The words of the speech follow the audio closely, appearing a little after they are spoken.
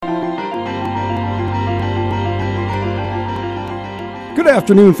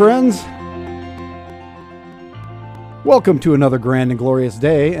afternoon, friends. Welcome to another grand and glorious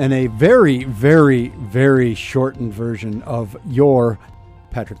day and a very, very, very shortened version of your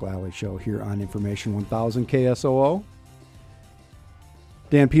Patrick Lally Show here on Information 1000 KSOO.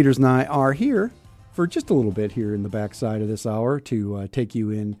 Dan Peters and I are here for just a little bit here in the backside of this hour to take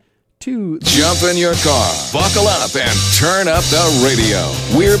you in to... Jump in your car, buckle up, and turn up the radio.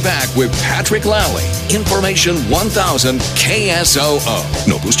 We're back with Patrick Lally. Information 1000 KSOO.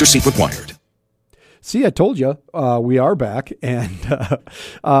 No booster seat required. See, I told you we are back. And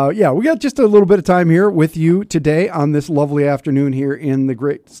we got just a little bit of time here with you today on this lovely afternoon here in the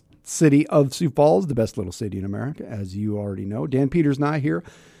great city of Sioux Falls, the best little city in America, as you already know. Dan Peters and I here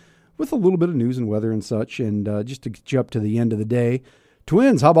with a little bit of news and weather and such. And just to get you up to the end of the day,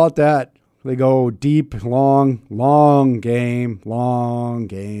 Twins, how about that? They go deep, long game.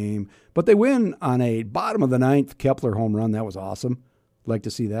 But they win on a bottom of the ninth Kepler home run. That was awesome. Like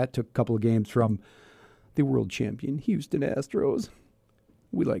to see that. Took a couple of games from the world champion Houston Astros.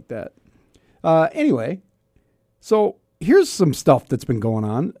 We like that. Anyway, so here's some stuff that's been going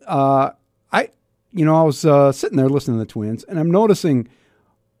on. I was sitting there listening to the Twins, and I'm noticing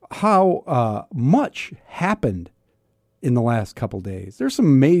how much happened in the last couple days. There's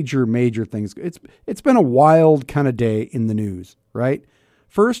some major Things. It's been a wild kind of day in the news, right?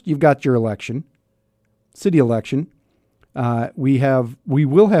 First, you've got your election, city election. We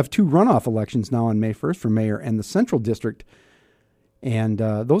will have two runoff elections now on May 1st for mayor and the Central District, and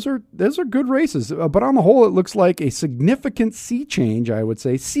those are good races. But on the whole, it looks like a significant sea change. I would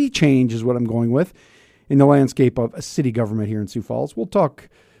say sea change is what I'm going with in the landscape of a city government here in Sioux Falls. We'll talk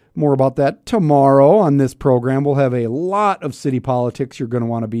more about that tomorrow on this program. We'll have a lot of city politics. You're going to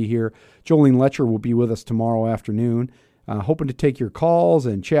want to be here. Jolene Letcher will be with us tomorrow afternoon, hoping to take your calls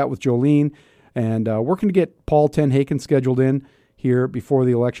and chat with Jolene, and working to get Paul Tenhaken scheduled in here before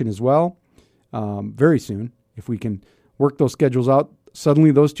the election as well, very soon. If we can work those schedules out,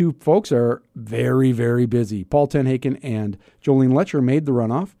 suddenly those two folks are very, very busy. Paul Tenhaken and Jolene Letcher made the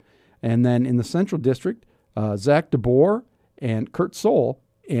runoff, and then in the Central District, Zach DeBoer and Kurt Sohl.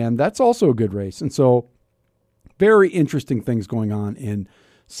 And that's also a good race. And so very interesting things going on in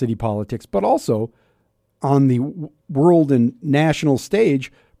city politics, but also on the world and national stage.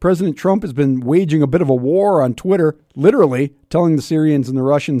 President Trump has been waging a bit of a war on Twitter, literally telling the Syrians and the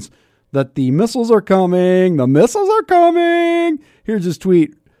Russians that the missiles are coming. The missiles are coming. Here's his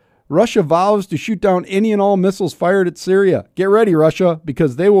tweet. Russia vows to shoot down any and all missiles fired at Syria. Get ready, Russia,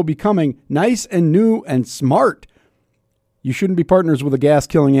 because they will be coming nice and new and smart. You shouldn't be partners with a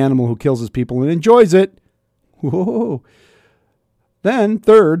gas-killing animal who kills his people and enjoys it. Whoa. Then,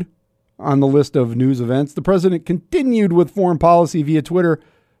 third on the list of news events, the president continued with foreign policy via Twitter.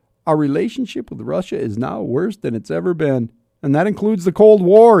 Our relationship with Russia is now worse than it's ever been. And that includes the Cold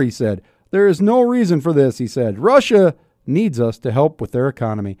War, he said. There is no reason for this, he said. Russia needs us to help with their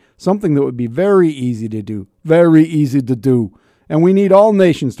economy, something that would be very easy to do. Very easy to do. And we need all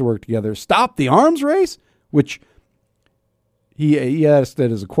nations to work together. Stop the arms race, which... He asked that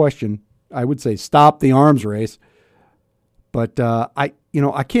as a question. I would say stop the arms race. But I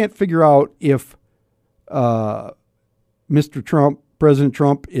can't figure out if Mr. Trump, President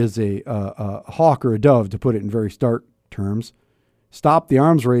Trump, is a hawk or a dove, to put it in very stark terms. Stop the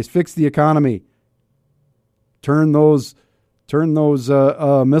arms race. Fix the economy. Turn those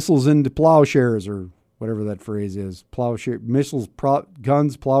missiles into plowshares, or whatever that phrase is. Plowshare, missiles,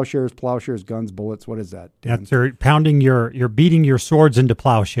 guns, plowshares, guns, bullets. What is that? That's you're beating your swords into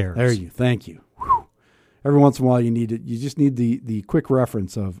plowshares. Thank you. Whew. Every once in a while you just need the quick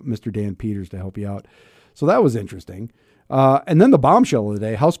reference of Mr. Dan Peters to help you out. So that was interesting. And then the bombshell of the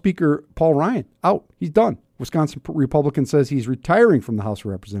day, House Speaker Paul Ryan, out. He's done. Wisconsin Republican says he's retiring from the House of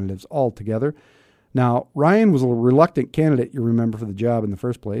Representatives altogether. Now, Ryan was a reluctant candidate, you remember, for the job in the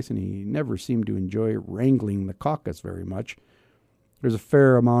first place, and he never seemed to enjoy wrangling the caucus very much. There's a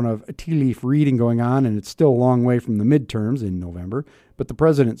fair amount of tea leaf reading going on, and it's still a long way from the midterms in November, but the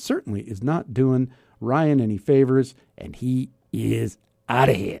president certainly is not doing Ryan any favors, and he is out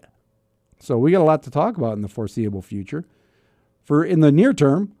of here. So we got a lot to talk about in the foreseeable future. In the near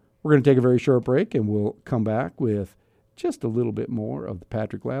term, we're going to take a very short break, and we'll come back with just a little bit more of the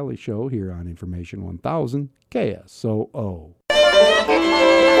Patrick Lally Show here on Information 1000 KSOO.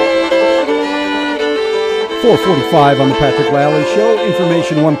 4:45 on the Patrick Lally Show,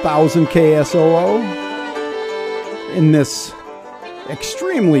 Information 1000 KSOO. In this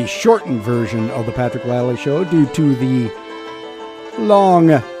extremely shortened version of the Patrick Lally Show, due to the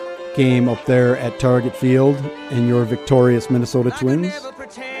long game up there at Target Field and your victorious Minnesota Twins.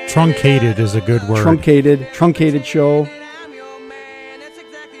 Truncated is a good word. Truncated show.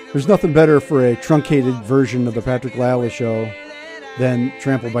 There's nothing better for a truncated version of the Patrick Lally Show than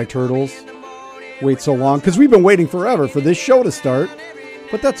Trampled by Turtles. Wait so long, because we've been waiting forever for this show to start,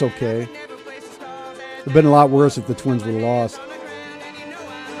 but that's okay. It would have been a lot worse if the Twins would have lost.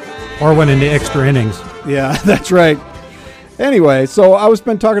 Or went into extra innings. Yeah, that's right. Anyway, so I was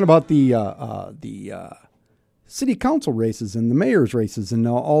been talking about the city council races and the mayor's races and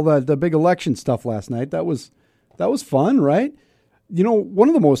all the big election stuff last night. That was fun, right? You know, one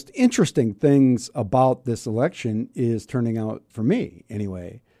of the most interesting things about this election is turning out, for me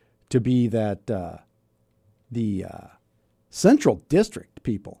anyway, to be that the Central District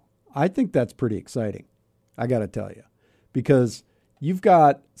people. I think that's pretty exciting, I got to tell you, because you've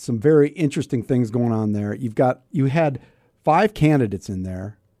got some very interesting things going on there. You had 5 candidates in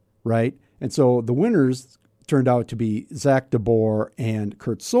there, right? And so the winners turned out to be Zach DeBoer and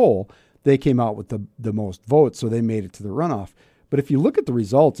Kurt Sohl. They came out with the most votes, so they made it to the runoff. But if you look at the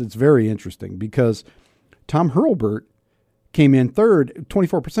results, it's very interesting because Tom Hurlbert came in third,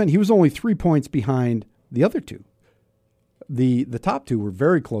 24%. He was only 3 points behind the other two. The top two were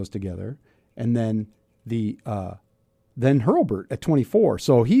very close together, and then then Hurlbert at 24.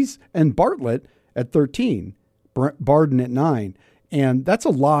 So and Bartlett at 13, Barden at 9. And that's a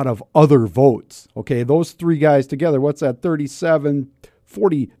lot of other votes. Okay, those 3 guys together, what's that? 37,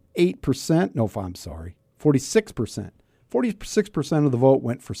 48%. No, I'm sorry, 46%. 46% of the vote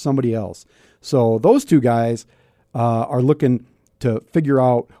went for somebody else. So those 2 guys are looking to figure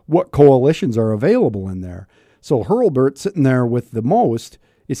out what coalitions are available in there. So Hurlbert sitting there with the most,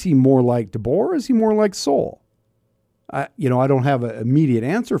 is he more like DeBoer or is he more like Sohl? I don't have an immediate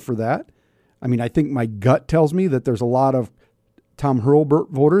answer for that. I mean, I think my gut tells me that there's a lot of Tom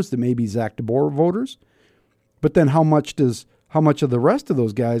Hurlbert voters that may be Zach DeBoer voters. But then how much of the rest of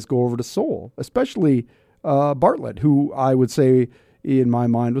those guys go over to Sohl, especially Bartlett, who I would say in my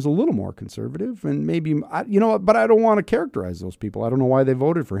mind was a little more conservative and maybe, but I don't want to characterize those people. I don't know why they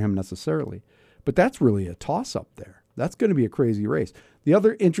voted for him necessarily, but that's really a toss up there. That's going to be a crazy race. The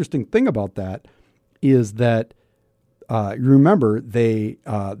other interesting thing about that is that you remember the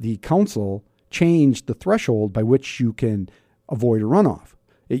council changed the threshold by which you can avoid a runoff.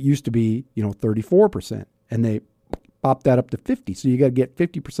 It used to be, 34%, and they popped that up to 50. So you got to get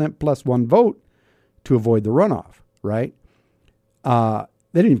 50% plus 1 vote to avoid the runoff, right? They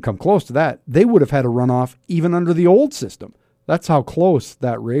didn't even come close to that. They would have had a runoff even under the old system. That's how close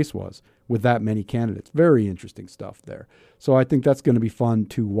that race was with that many candidates. Very interesting stuff there. So I think that's going to be fun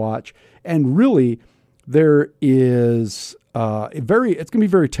to watch. And really, there is it's going to be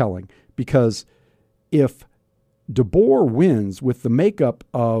very telling, because if DeBoer wins with the makeup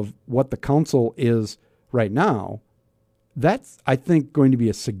of what the council is right now, that's, I think, going to be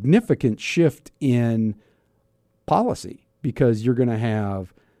a significant shift in policy, because you're going to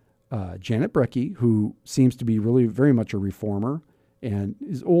have Janet Brekke, who seems to be really very much a reformer and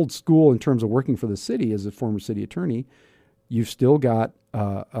is old school in terms of working for the city as a former city attorney. You've still got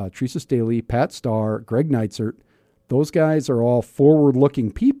Teresa Staley, Pat Starr, Greg Neitzert. Those guys are all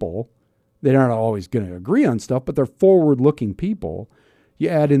forward-looking people. They're not always going to agree on stuff, but they're forward-looking people. You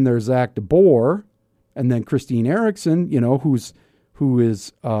add in there Zach DeBoer, and then Christine Erickson, who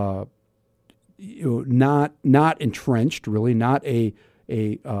is not entrenched, really, not I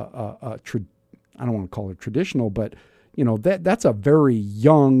don't want to call her traditional, but that's a very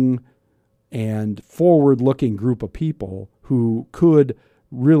young and forward-looking group of people who could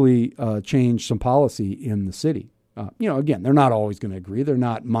really change some policy in the city. Again, they're not always going to agree. They're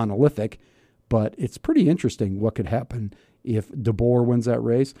not monolithic, but it's pretty interesting what could happen if DeBoer wins that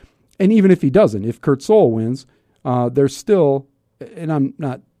race. And even if he doesn't, if Kurt Sohl wins, there's still, and I'm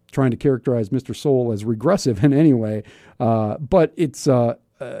not trying to characterize Mr. Sohl as regressive in any way, but it's a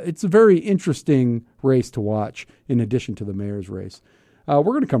very interesting race to watch in addition to the mayor's race. We're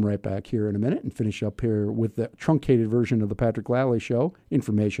going to come right back here in a minute and finish up here with the truncated version of the Patrick Lally Show,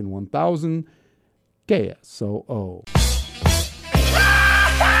 Information 1000 KSOO.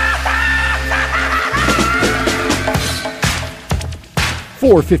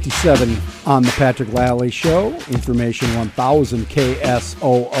 .457 on the Patrick Lally Show, Information 1000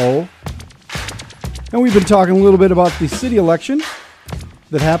 KSOO. And we've been talking a little bit about the city election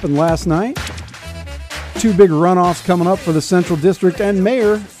that happened last night. 2 big runoffs coming up for the Central District and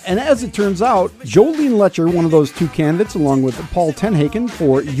mayor. And as it turns out, Jolene Letcher, one of those 2 candidates, along with Paul Tenhaken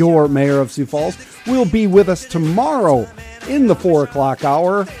for your mayor of Sioux Falls, will be with us tomorrow in the 4 o'clock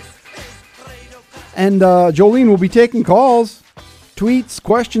hour. And Jolene will be taking calls, tweets,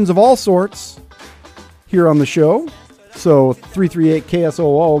 questions of all sorts here on the show. So 338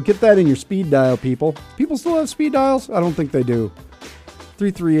 KSOO. Get that in your speed dial, people. People still have speed dials? I don't think they do.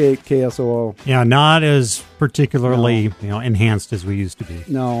 338 KSOO. Yeah, not as particularly enhanced as we used to be.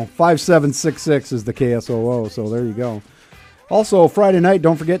 No, 5766 is the KSOO, so there you go. Also, Friday night,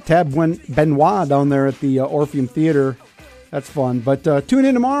 don't forget Tab Benoit down there at the Orpheum Theater. That's fun. But tune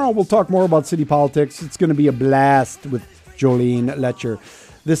in tomorrow. We'll talk more about city politics. It's going to be a blast with Jolene Letcher.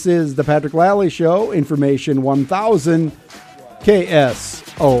 This is the Patrick Lally Show, Information 1000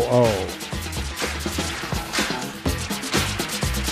 KSOO.